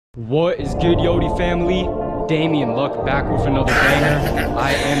What is good, Yodi family? Damien Luck back with another banger.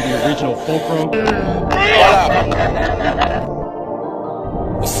 I am the original Fulcrum.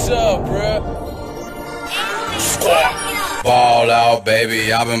 What's up, bruh? Ball out,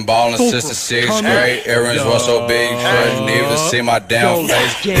 baby. I've been balling since the 6th grade. Earrings were so big, couldn't even see my damn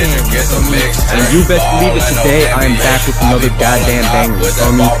face. Did you get the mix? And you best believe it, today I am back with another goddamn banger. With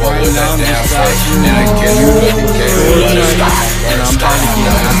that bopper, with that damn face. And I kiss you with the cake. And I'm about to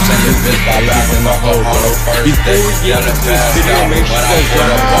get absolute bitch babies in the hole, bro. Before we get into this video, make sure you guys drop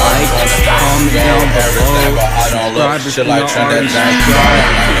a like, comment down below, subscribe if you're not already subscribed,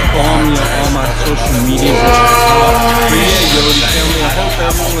 follow me on all my social media. But yeah, Yodi family, I hope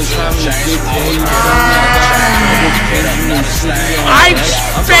everyone's having a good day. I've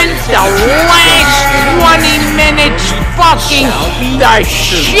spent the last 20 minutes fucking the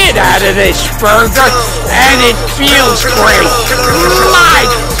shit out of this burger, and it feels great. My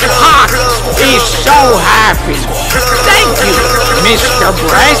cock is so happy. Thank you, Mr.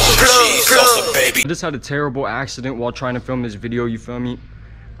 Breast. I just had a terrible accident while trying to film this video, you feel me?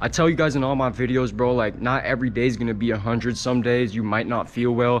 I tell you guys in all my videos, bro, like, not every day is gonna be 100. Some days you might not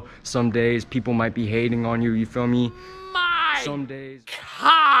feel well. Some days people might be hating on you, you feel me? My Some days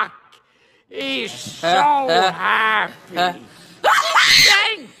cock is so happy.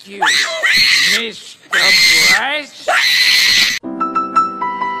 Thank you, Mr. Breast.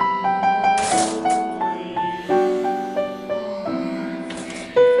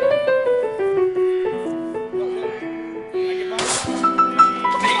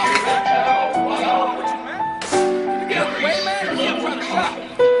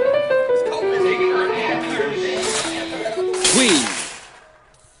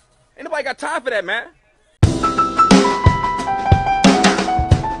 Ain't nobody got time for that, man.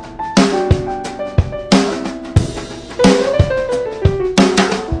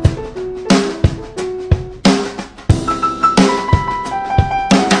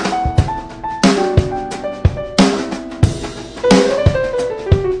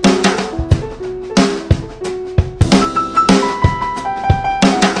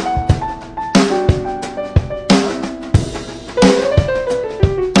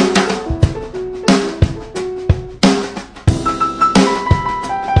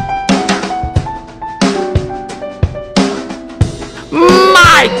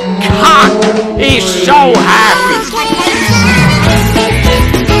 My cock is so happy.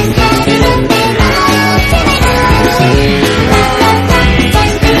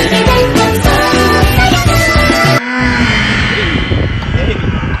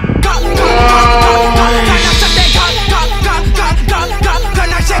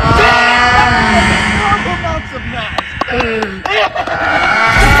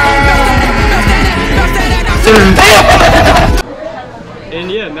 And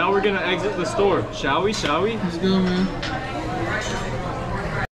yeah, now we're gonna exit the store. Shall we? Shall we? Let's go, man.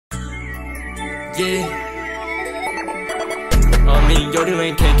 Yeah. I mean, yo, they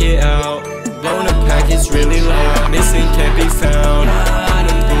ain't can't get out. Blowing a pack, it's really loud. Missing can't be found. I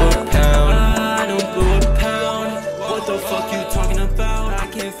don't blew a pound. I don't blew a pound. What the fuck you talking about? I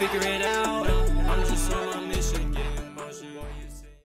can't figure it out.